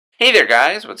Hey there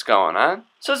guys, what's going on?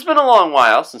 So it's been a long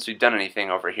while since we've done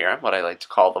anything over here, what I like to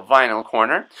call the Vinyl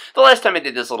Corner. The last time I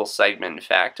did this little segment, in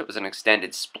fact, it was an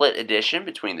extended split edition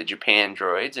between the Japan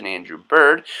Droids and Andrew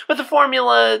Bird, with the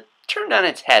formula turned on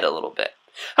its head a little bit.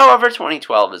 However,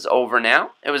 2012 is over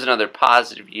now. It was another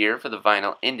positive year for the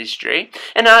vinyl industry,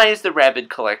 and I, as the rabid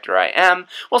collector I am,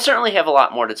 will certainly have a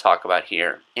lot more to talk about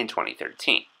here in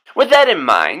 2013. With that in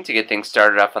mind, to get things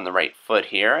started off on the right foot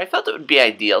here, I felt it would be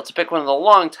ideal to pick one of the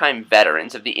longtime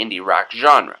veterans of the indie rock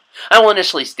genre. I will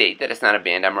initially state that it's not a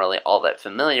band I'm really all that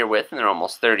familiar with in their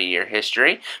almost 30-year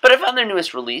history, but I found their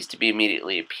newest release to be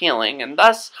immediately appealing, and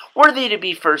thus worthy to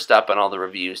be first up on all the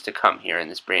reviews to come here in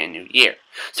this brand new year.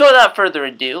 So without further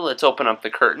ado, let's open up the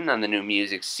curtain on the new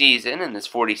music season in this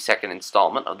 42nd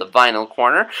installment of the Vinyl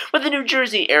Corner with the New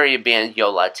Jersey area band Yo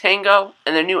La Tengo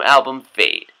and their new album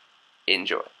Fade.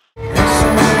 Enjoy.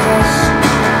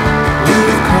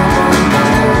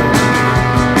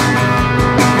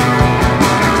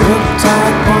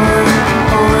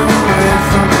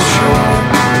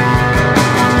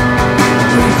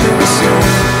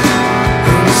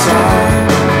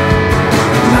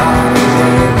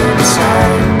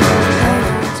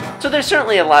 So there's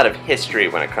certainly a lot of history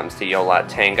when it comes to Yo La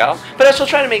Tengo, but I shall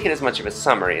try to make it as much of a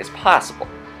summary as possible.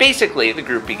 Basically, the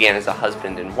group began as a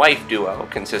husband and wife duo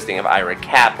consisting of Ira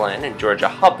Kaplan and Georgia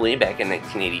Hubley back in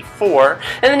 1984,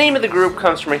 and the name of the group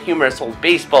comes from a humorous old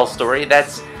baseball story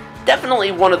that's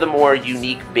definitely one of the more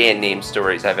unique band name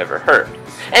stories I've ever heard.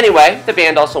 Anyway, the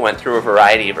band also went through a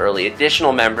variety of early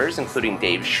additional members, including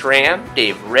Dave Schramm,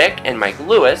 Dave Rick, and Mike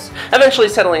Lewis, eventually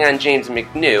settling on James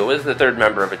McNew as the third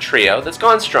member of a trio that's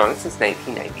gone strong since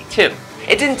 1992.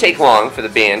 It didn't take long for the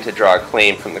band to draw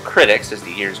acclaim from the critics as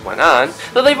the years went on,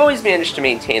 though they've always managed to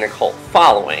maintain a cult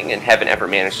following and haven't ever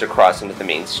managed to cross into the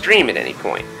mainstream at any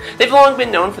point. They've long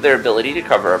been known for their ability to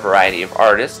cover a variety of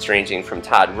artists, ranging from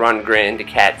Todd Rundgren to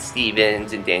Cat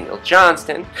Stevens and Daniel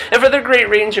Johnston, and for their great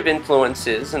range of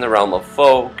influences in the realm of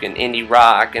folk and indie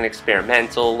rock and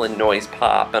experimental and noise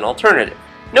pop and alternative.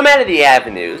 No matter the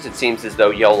avenues, it seems as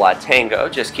though Yo La Tengo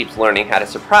just keeps learning how to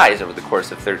surprise over the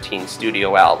course of 13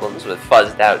 studio albums with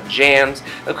fuzzed-out jams,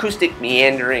 acoustic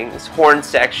meanderings, horn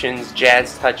sections,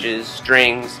 jazz touches,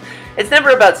 strings. It's never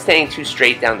about staying too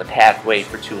straight down the pathway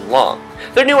for too long.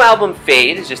 Their new album,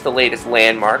 Fade, is just the latest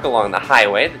landmark along the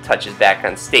highway that touches back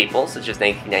on staples such as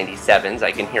 1997's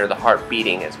I Can Hear the Heart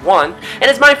Beating as One, and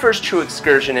as my first true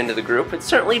excursion into the group, it's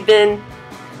certainly been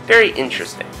very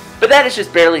interesting. But that is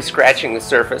just barely scratching the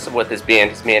surface of what this band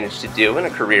has managed to do in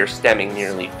a career stemming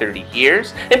nearly 30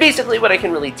 years, and basically what I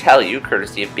can really tell you,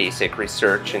 courtesy of basic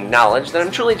research and knowledge that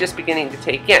I'm truly just beginning to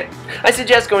take in. I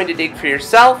suggest going to dig for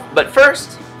yourself, but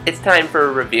first, it's time for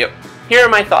a review. Here are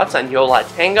my thoughts on Yo La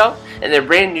Tengo and their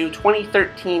brand new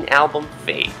 2013 album,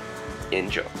 Fade.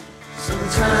 Enjoy.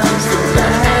 Sometimes the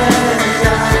bad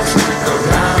guys go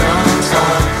down on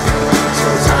top.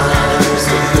 Sometimes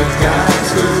the good guys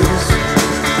lose.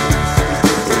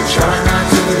 Try not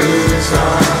to lose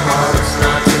our hearts,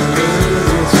 not to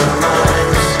lose our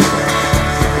minds.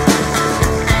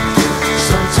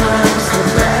 Sometimes the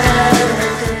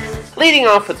bad. Leading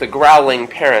off with the growling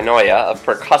paranoia of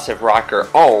percussive rocker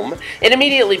Ohm, it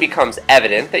immediately becomes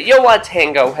evident that Yo La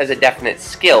Tengo has a definite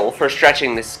skill for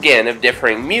stretching the skin of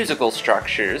differing musical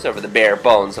structures over the bare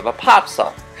bones of a pop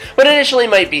song. What initially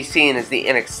might be seen as the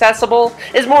inaccessible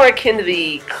is more akin to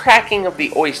the cracking of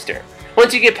the oyster.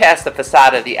 Once you get past the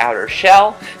facade of the outer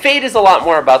shell, Fade is a lot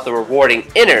more about the rewarding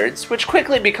innards, which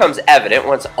quickly becomes evident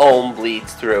once Ohm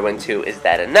bleeds through into Is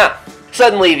That Enough?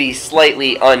 Suddenly, the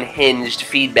slightly unhinged,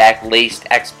 feedback-laced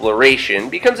exploration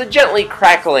becomes a gently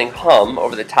crackling hum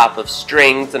over the top of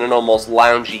strings and an almost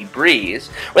loungy breeze,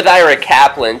 with Ira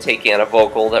Kaplan taking on a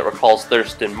vocal that recalls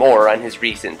Thurston Moore on his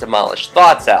recent Demolished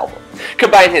Thoughts album.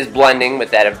 Combine his blending with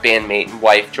that of bandmate and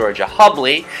wife Georgia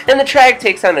Hubley, and the track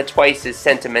takes on a twice as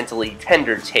sentimentally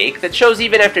tender take that shows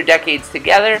even after decades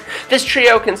together, this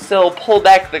trio can still pull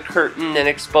back the curtain and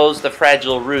expose the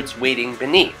fragile roots waiting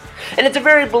beneath. And it's a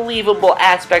very believable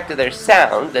aspect of their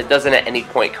sound that doesn't at any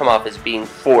point come off as being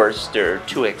forced or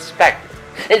too expected.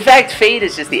 In fact, Fade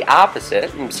is just the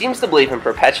opposite and seems to believe in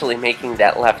perpetually making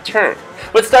that left turn.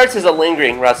 What starts as a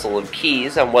lingering rustle of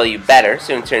keys on Well You Better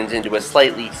soon turns into a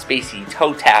slightly spacey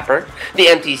toe tapper. The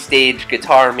empty stage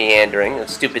guitar meandering of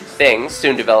Stupid Things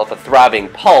soon develop a throbbing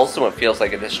pulse in what feels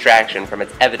like a distraction from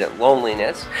its evident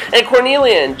loneliness. And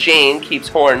Cornelia and Jane keeps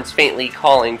horns faintly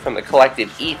calling from the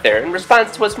collective ether in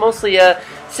response to what's mostly a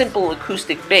simple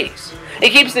acoustic bass.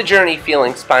 It keeps the journey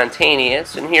feeling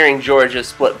spontaneous, and hearing Georgia's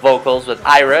split vocals with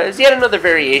Ira is yet another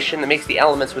variation that makes the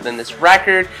elements within this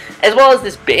record, as well as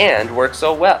this band, work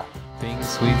so well.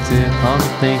 Things we did, I'm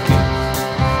thinking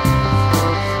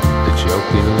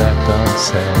left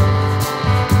unsaid,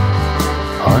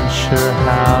 unsure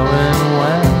how and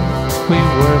when we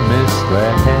were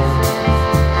misled.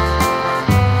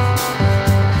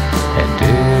 And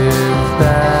if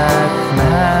that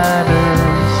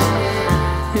matters,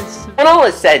 when all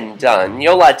is said and done,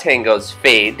 Yo La Tengo's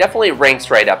fade definitely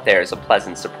ranks right up there as a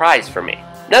pleasant surprise for me.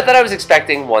 Not that I was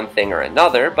expecting one thing or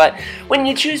another, but when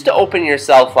you choose to open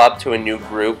yourself up to a new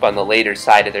group on the later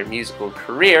side of their musical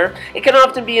career, it can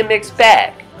often be a mixed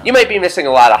bag. You might be missing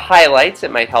a lot of highlights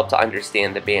that might help to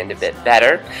understand the band a bit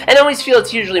better, and I always feel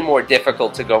it's usually more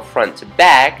difficult to go front to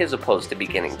back as opposed to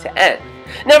beginning to end.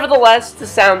 Nevertheless, it's a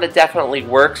sound that definitely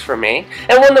works for me,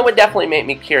 and one that would definitely make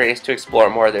me curious to explore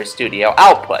more of their studio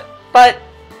output. But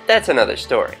that's another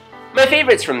story. My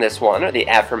favorites from this one are the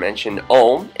aforementioned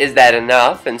Ohm, Is That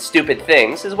Enough, and Stupid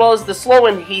Things, as well as the slow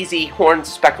and hazy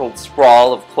horn-speckled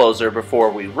sprawl of Closer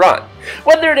Before We Run.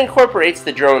 Whether it incorporates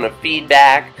the drone of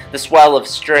feedback, the swell of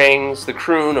strings, the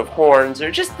croon of horns,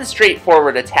 or just the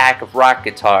straightforward attack of rock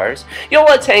guitars, Yo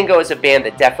La Tengo is a band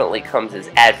that definitely comes as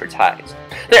advertised.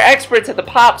 They're experts at the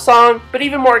pop song, but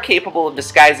even more capable of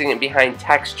disguising it behind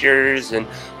textures and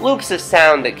loops of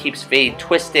sound that keeps fade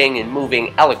twisting and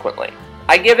moving eloquently.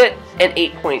 I give it an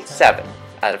 8.7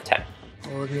 out of 10.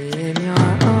 Hold me in your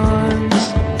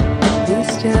arms, be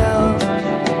still,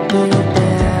 be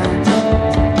there.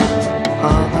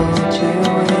 I'll hold you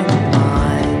in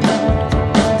mine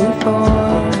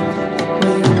before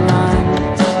we run.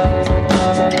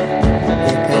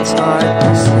 It's hard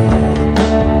to see,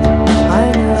 I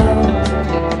know.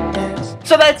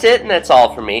 So that's it, and that's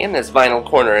all for me in this Vinyl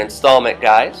Corner installment,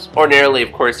 guys. Ordinarily,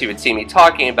 of course, you would see me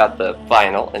talking about the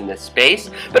vinyl in this space,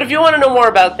 but if you want to know more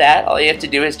about that, all you have to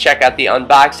do is check out the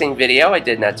unboxing video I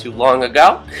did not too long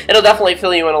ago. It'll definitely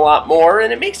fill you in a lot more,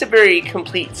 and it makes a very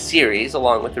complete series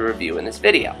along with the review in this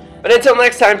video. But until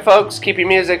next time, folks, keep your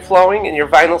music flowing and your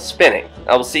vinyl spinning.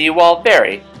 I will see you all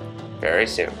very, very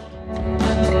soon.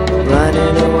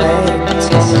 Running away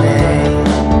to stay.